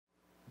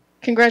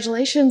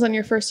Congratulations on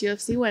your first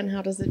UFC win.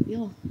 How does it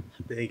feel?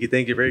 Thank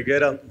you. Very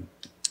good. I'm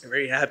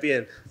very happy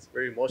and it's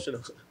very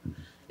emotional.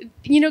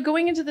 You know,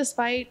 going into this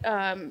fight,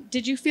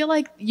 did you feel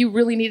like you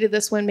really needed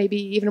this win, maybe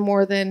even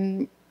more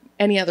than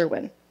any other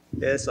win?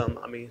 Yes, I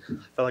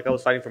felt like I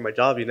was fighting for my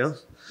job.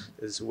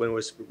 This win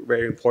was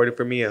very important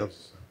for me.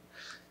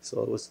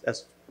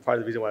 That's part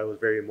of the reason why it was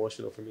very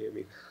emotional for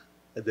me.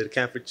 I did a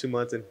camp for 2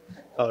 months in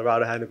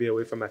Colorado. I had to be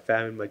away from my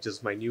family,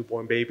 just my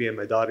newborn baby and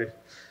my daughter,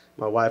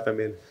 my wife.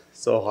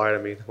 So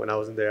hard. When I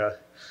was in there,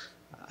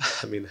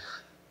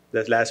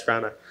 that last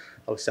round,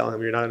 I was telling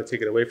him, "You're not going to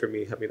take it away from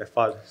me." I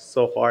fought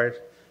so hard.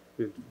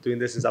 Been doing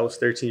this since I was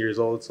 13 years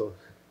old, so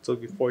it took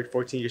me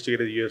 14 years to get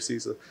to the UFC.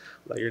 So,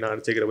 you're not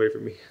going to take it away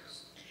from me.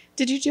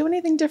 Did you do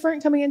anything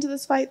different coming into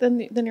this fight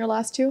than your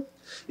last two?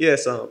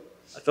 Yes, I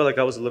felt like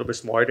I was a little bit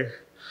smarter.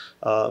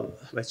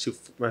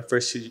 My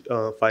first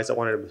two fights, I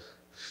wanted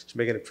to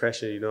make an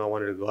impression. I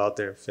wanted to go out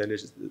there and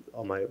finish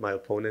all my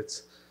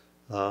opponents.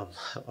 I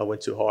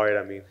went too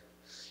hard.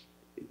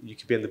 You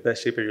could be in the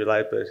best shape of your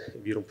life, but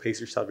if you don't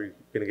pace yourself, you're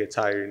gonna get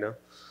tired.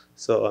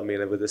 So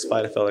with this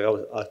fight, I felt like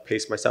I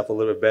paced myself a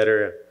little bit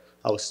better.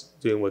 I was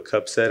doing what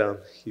Cub said.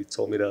 He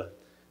told me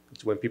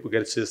when people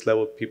get to this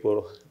level,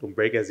 people don't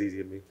break as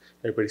easy.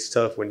 Everybody's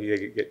tough when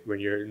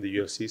you're in the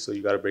UFC, so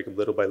you got to break them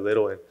little by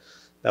little, and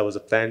that was a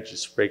plan.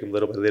 Just break them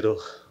little by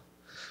little,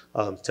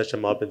 touch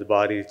them up in the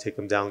body, take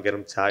them down, get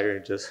them tired,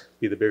 and just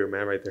be the bigger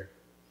man right there.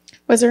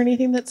 Was there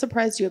anything that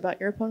surprised you about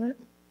your opponent?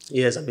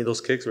 Yes,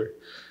 those kicks were.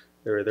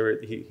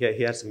 He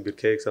had some good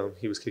kicks.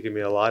 He was kicking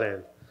me a lot,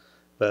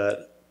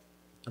 but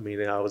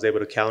I was able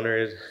to counter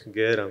it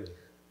good.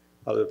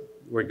 I was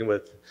working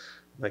with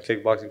my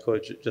kickboxing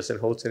coach Justin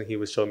Holton. He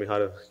was showing me how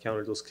to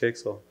counter those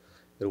kicks, so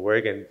it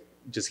worked. And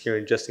just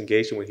hearing Justin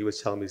Gaethje when he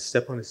was telling me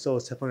step on his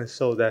toes,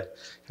 that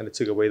kind of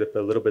took away a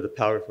little bit of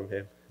power from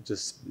him.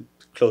 Just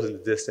closing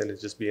the distance and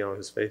just being on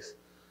his face.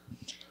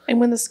 And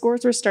when the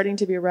scores were starting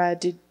to be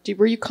read,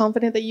 were you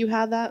confident that you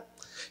had that?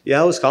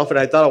 Yeah, I was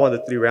confident. I thought I won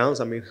the 3 rounds.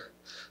 I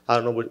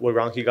don't know what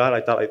round he got.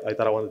 I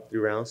thought I won the 3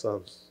 rounds.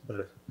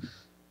 But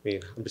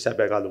I'm just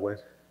happy I got the win.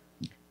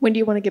 When do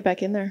you want to get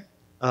back in there?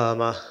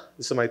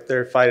 This is my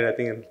 3rd fight, I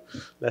think, in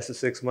less than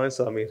 6 months.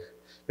 So maybe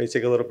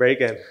take a little break.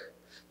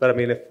 But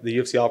if the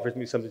UFC offers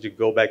me something to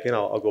go back in,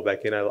 I'll go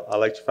back in. I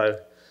like to fight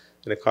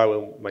in a car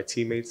with my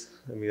teammates.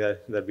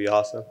 That'd be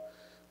awesome.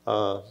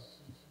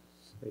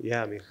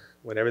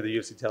 Whenever the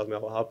UFC tells me,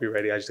 I'll be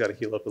ready. I just got to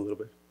heal up a little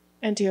bit.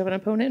 And do you have an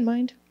opponent in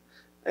mind?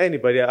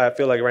 Anybody. I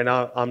feel like right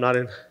now I'm not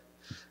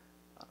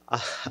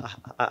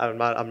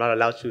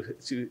allowed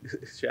to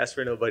ask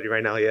for nobody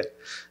right now yet.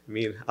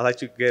 I like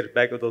to get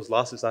back with those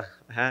losses I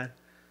had.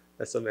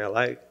 That's something I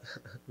like.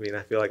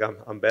 I feel like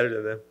I'm better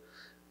than them.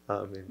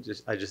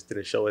 I just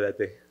didn't show it that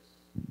day.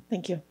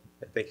 Thank you.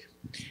 Yeah, thank you.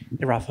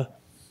 Hey, Rafa.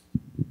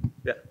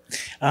 Yeah.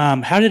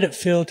 How did it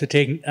feel to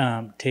take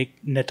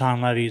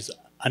Natan Levy's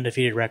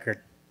undefeated record?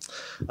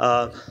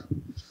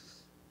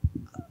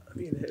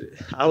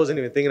 I wasn't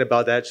even thinking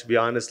about that, to be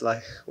honest.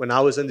 Like, when I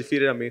was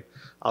undefeated,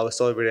 I was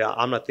told everybody,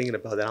 I'm not thinking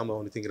about that. I'm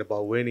only thinking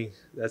about winning.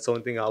 That's the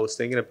only thing I was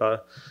thinking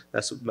about.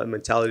 That's my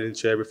mentality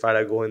into every fight.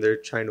 I go in there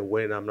trying to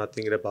win. I'm not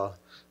thinking about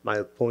my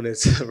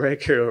opponent's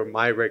record or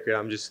my record.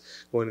 I'm just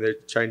going in there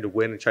trying to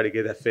win and try to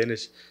get that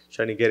finish,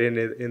 trying to get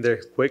in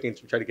there quick and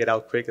try to get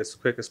out quick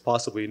as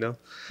possible. They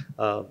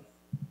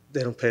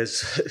don't pay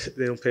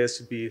us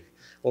to be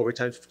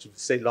overtime to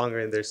stay longer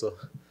in there. So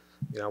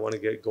I want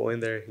to go in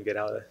there and get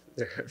out of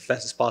there as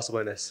fast as possible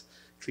and as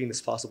clean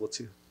as possible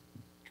too.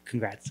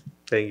 Congrats.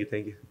 Thank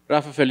you.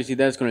 Rafa,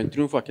 felicidades con el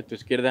triunfo. Aquí a tu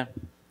izquierda.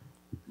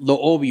 Lo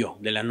obvio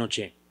de la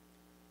noche.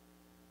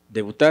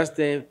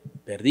 Debutaste,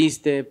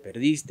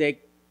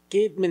 perdiste.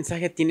 ¿Qué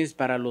mensaje tienes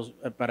para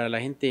la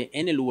gente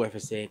en el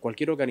UFC,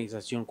 cualquier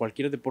organización,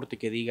 cualquier deporte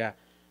que diga,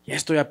 ya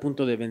estoy a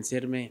punto de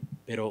vencerme,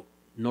 pero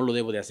no lo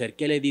debo de hacer?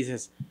 ¿Qué le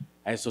dices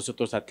a esos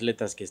otros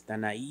atletas que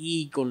están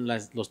ahí con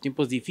los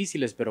tiempos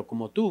difíciles, pero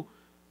como tú,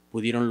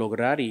 pudieron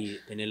lograr y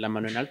tener la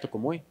mano en alto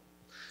como hoy?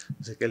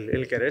 O sea, que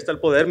el querer está el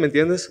poder, ¿me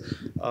entiendes?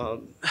 La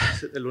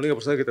única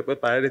persona que te puede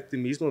parar es ti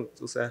mismo.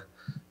 O sea,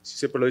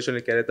 siempre lo he dicho, en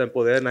el querer está el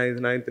poder.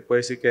 Nadie te puede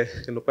decir que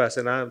no puede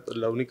hacer nada.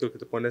 Lo único que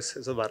te pones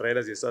esas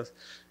barreras y esas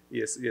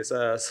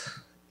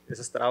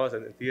trabas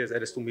en ti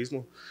eres tú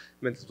mismo.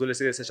 Mientras tú le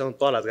sigues echando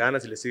todas las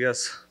ganas y le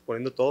sigas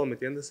poniendo todo, ¿me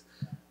entiendes?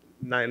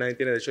 Nadie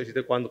tiene derecho a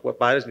decirte cuándo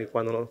pares ni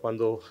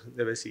cuándo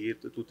debes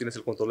seguir. Tú tienes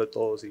el control de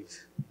todos y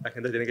la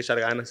gente tiene que echar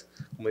ganas.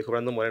 Como dijo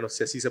Brandon Moreno,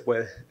 si así se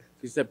puede.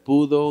 Sí se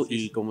pudo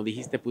y como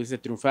dijiste, pudiste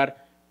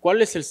triunfar.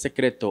 ¿Cuál es el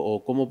secreto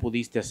o cómo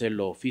pudiste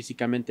hacerlo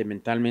físicamente,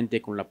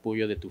 mentalmente, con el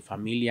apoyo de tu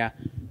familia,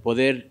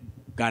 poder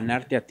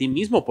ganarte a ti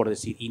mismo, por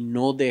decir, y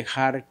no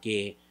dejar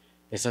que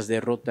esas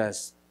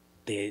derrotas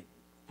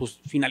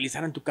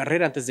finalizaran tu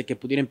carrera antes de que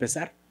pudiera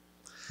empezar?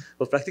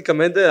 Pues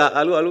prácticamente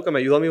algo que me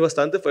ayudó a mí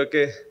bastante fue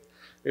que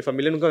mi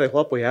familia nunca me dejó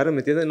apoyar, ¿me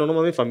entiendes? No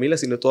nomás mi familia,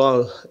 sino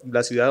toda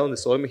la ciudad donde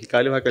soy,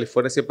 Mexicali, Baja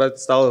California, siempre ha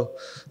estado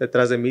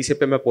detrás de mí,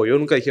 siempre me apoyó.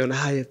 Nunca dijeron,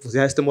 ay, pues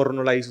ya este morro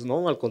no la hizo.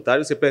 No, al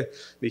contrario, siempre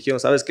me dijeron,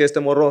 ¿sabes qué? Este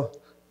morro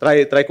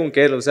trae con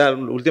qué, o sea,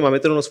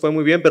 últimamente no nos fue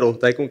muy bien, pero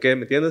trae con qué,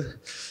 ¿me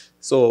entiendes?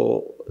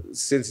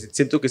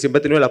 Siento que siempre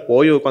he tenido el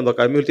apoyo. Cuando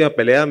acabé mi última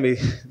pelea, mi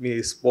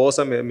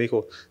esposa me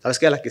dijo, ¿sabes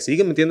qué? A la que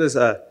sigue, ¿me entiendes?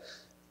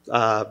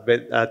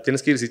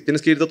 Si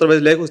tienes que irte otra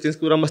vez lejos, tienes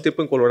que durar más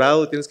tiempo en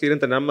Colorado, tienes que ir a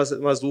entrenar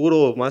más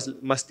duro,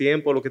 más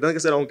tiempo, lo que tengas que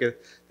hacer, aunque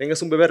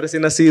tengas un bebé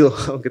recién nacido,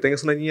 aunque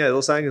tengas una niña de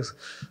 2 años,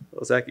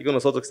 o sea, aquí con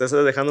nosotros, que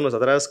estás dejándonos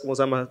atrás, ¿cómo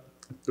se llama?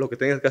 Lo que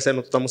tengas que hacer,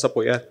 nosotros estamos a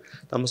apoyar,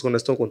 estamos con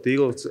esto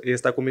contigo. Ella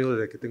está conmigo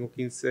desde que tengo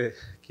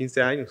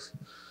 15 años.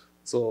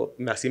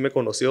 Así me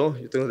conoció.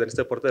 Yo tengo en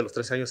este deporte de los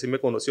 13 años, sí me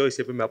conoció y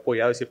siempre me ha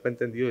apoyado y siempre he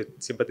entendido y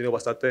siempre he tenido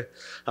bastante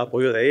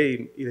apoyo de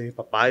ella y de mi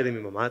papá y de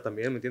mi mamá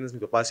también, ¿me entiendes? Mi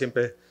papá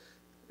siempre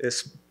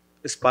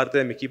es parte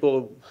de mi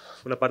equipo,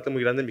 una parte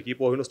muy grande de mi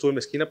equipo. Hoy no estuve en mi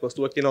esquina, pero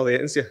estuve aquí en la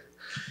audiencia.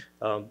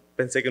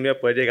 Pensé que no iba a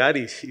poder llegar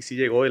y sí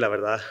llegó, y la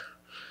verdad,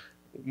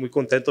 muy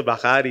contento de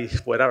bajar y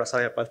poder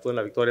abrazar a mi papá después de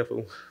la victoria.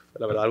 Fue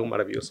la verdad algo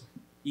maravilloso.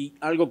 Y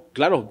algo,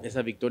 claro,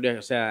 esa victoria,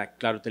 o sea,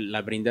 claro, te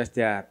la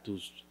brindaste a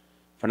tus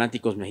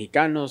fanáticos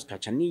mexicanos,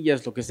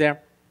 cachanillas, lo que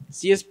sea.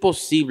 Si es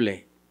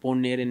posible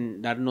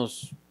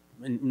darnos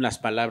en unas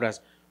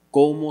palabras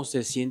cómo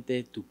se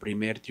siente tu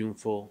primer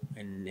triunfo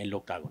en el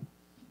octágono.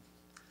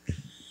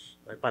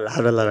 No hay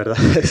palabras, la verdad.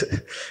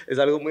 Es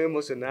algo muy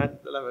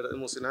emocionante, la verdad,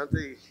 emocionante,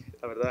 y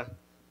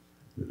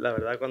la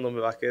verdad cuando me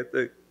bajé,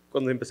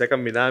 cuando empecé a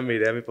caminar,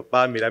 miré a mi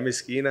papá, miré a mi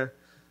esquina,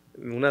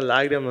 unas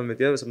lágrimas, ¿me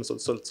entiendes? Me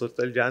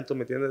solté el llanto,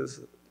 ¿me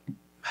entiendes?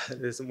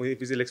 Es muy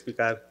difícil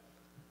explicar,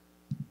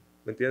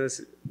 ¿me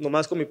entiendes?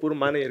 Nomás con mi puro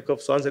manager, Cub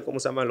Swanson, ¿cómo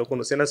se llama? Lo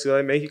conocí en la Ciudad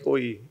de México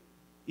y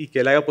que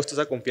él haya puesto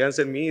esa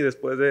confianza en mí, y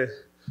después de,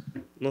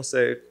 no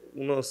sé,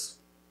 unos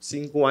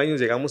 5 años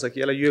llegamos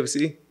aquí a la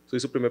UFC. Soy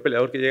su primer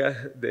peleador que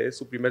llega,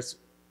 su primer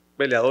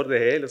peleador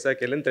de él, o sea,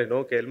 que él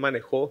entrenó, que él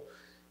manejó,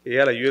 que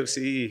llega a la UFC,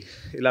 y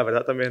la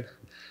verdad también,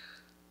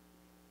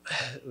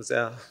 o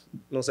sea,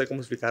 no sé cómo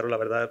explicarlo, la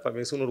verdad, para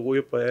mí es un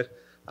orgullo poder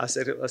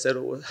hacer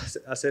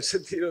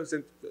sentir,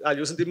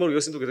 yo sentirme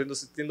orgulloso, siento que estoy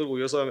sintiendo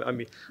orgulloso a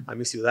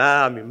mi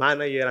ciudad, a mi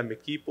manager, a mi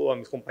equipo, a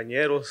mis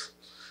compañeros.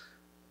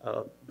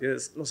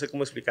 No sé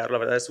cómo explicarlo, la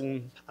verdad es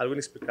algo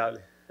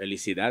inexplicable.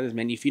 Felicidades,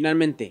 man. Y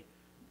finalmente,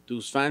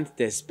 tus fans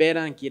te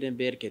esperan, quieren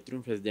ver que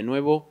triunfes de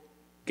nuevo.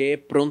 ¿Qué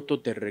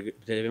pronto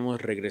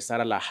debemos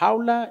regresar a la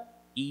jaula?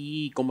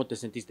 ¿Y cómo te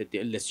sentiste?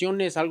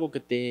 ¿Lesiones? ¿Algo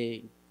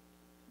que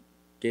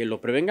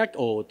lo prevenga?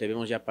 ¿O te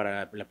vemos ya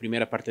para la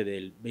primera parte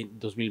del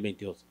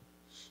 2022?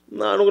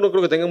 No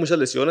creo que tenga muchas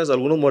lesiones,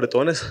 algunos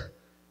moretones.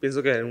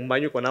 Pienso que en un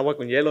baño con agua,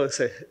 con hielo,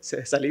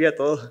 se salía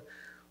todo.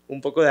 Un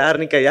poco de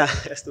árnica, ya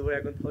estuve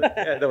ya con todo,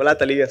 de volada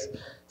talillas.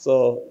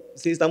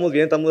 Sí, estamos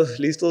bien, estamos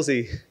listos,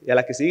 y a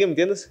la que sigue, ¿me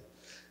entiendes?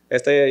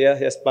 Ya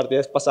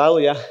es pasado,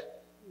 ya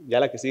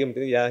la que sigue, ¿me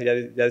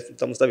entiendes? Ya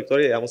disfrutamos esta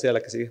victoria y vamos a ir a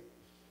la que sigue.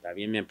 Está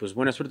bien, man. Pues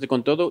buena suerte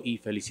con todo y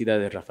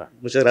felicidades, Rafa.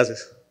 Muchas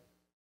gracias.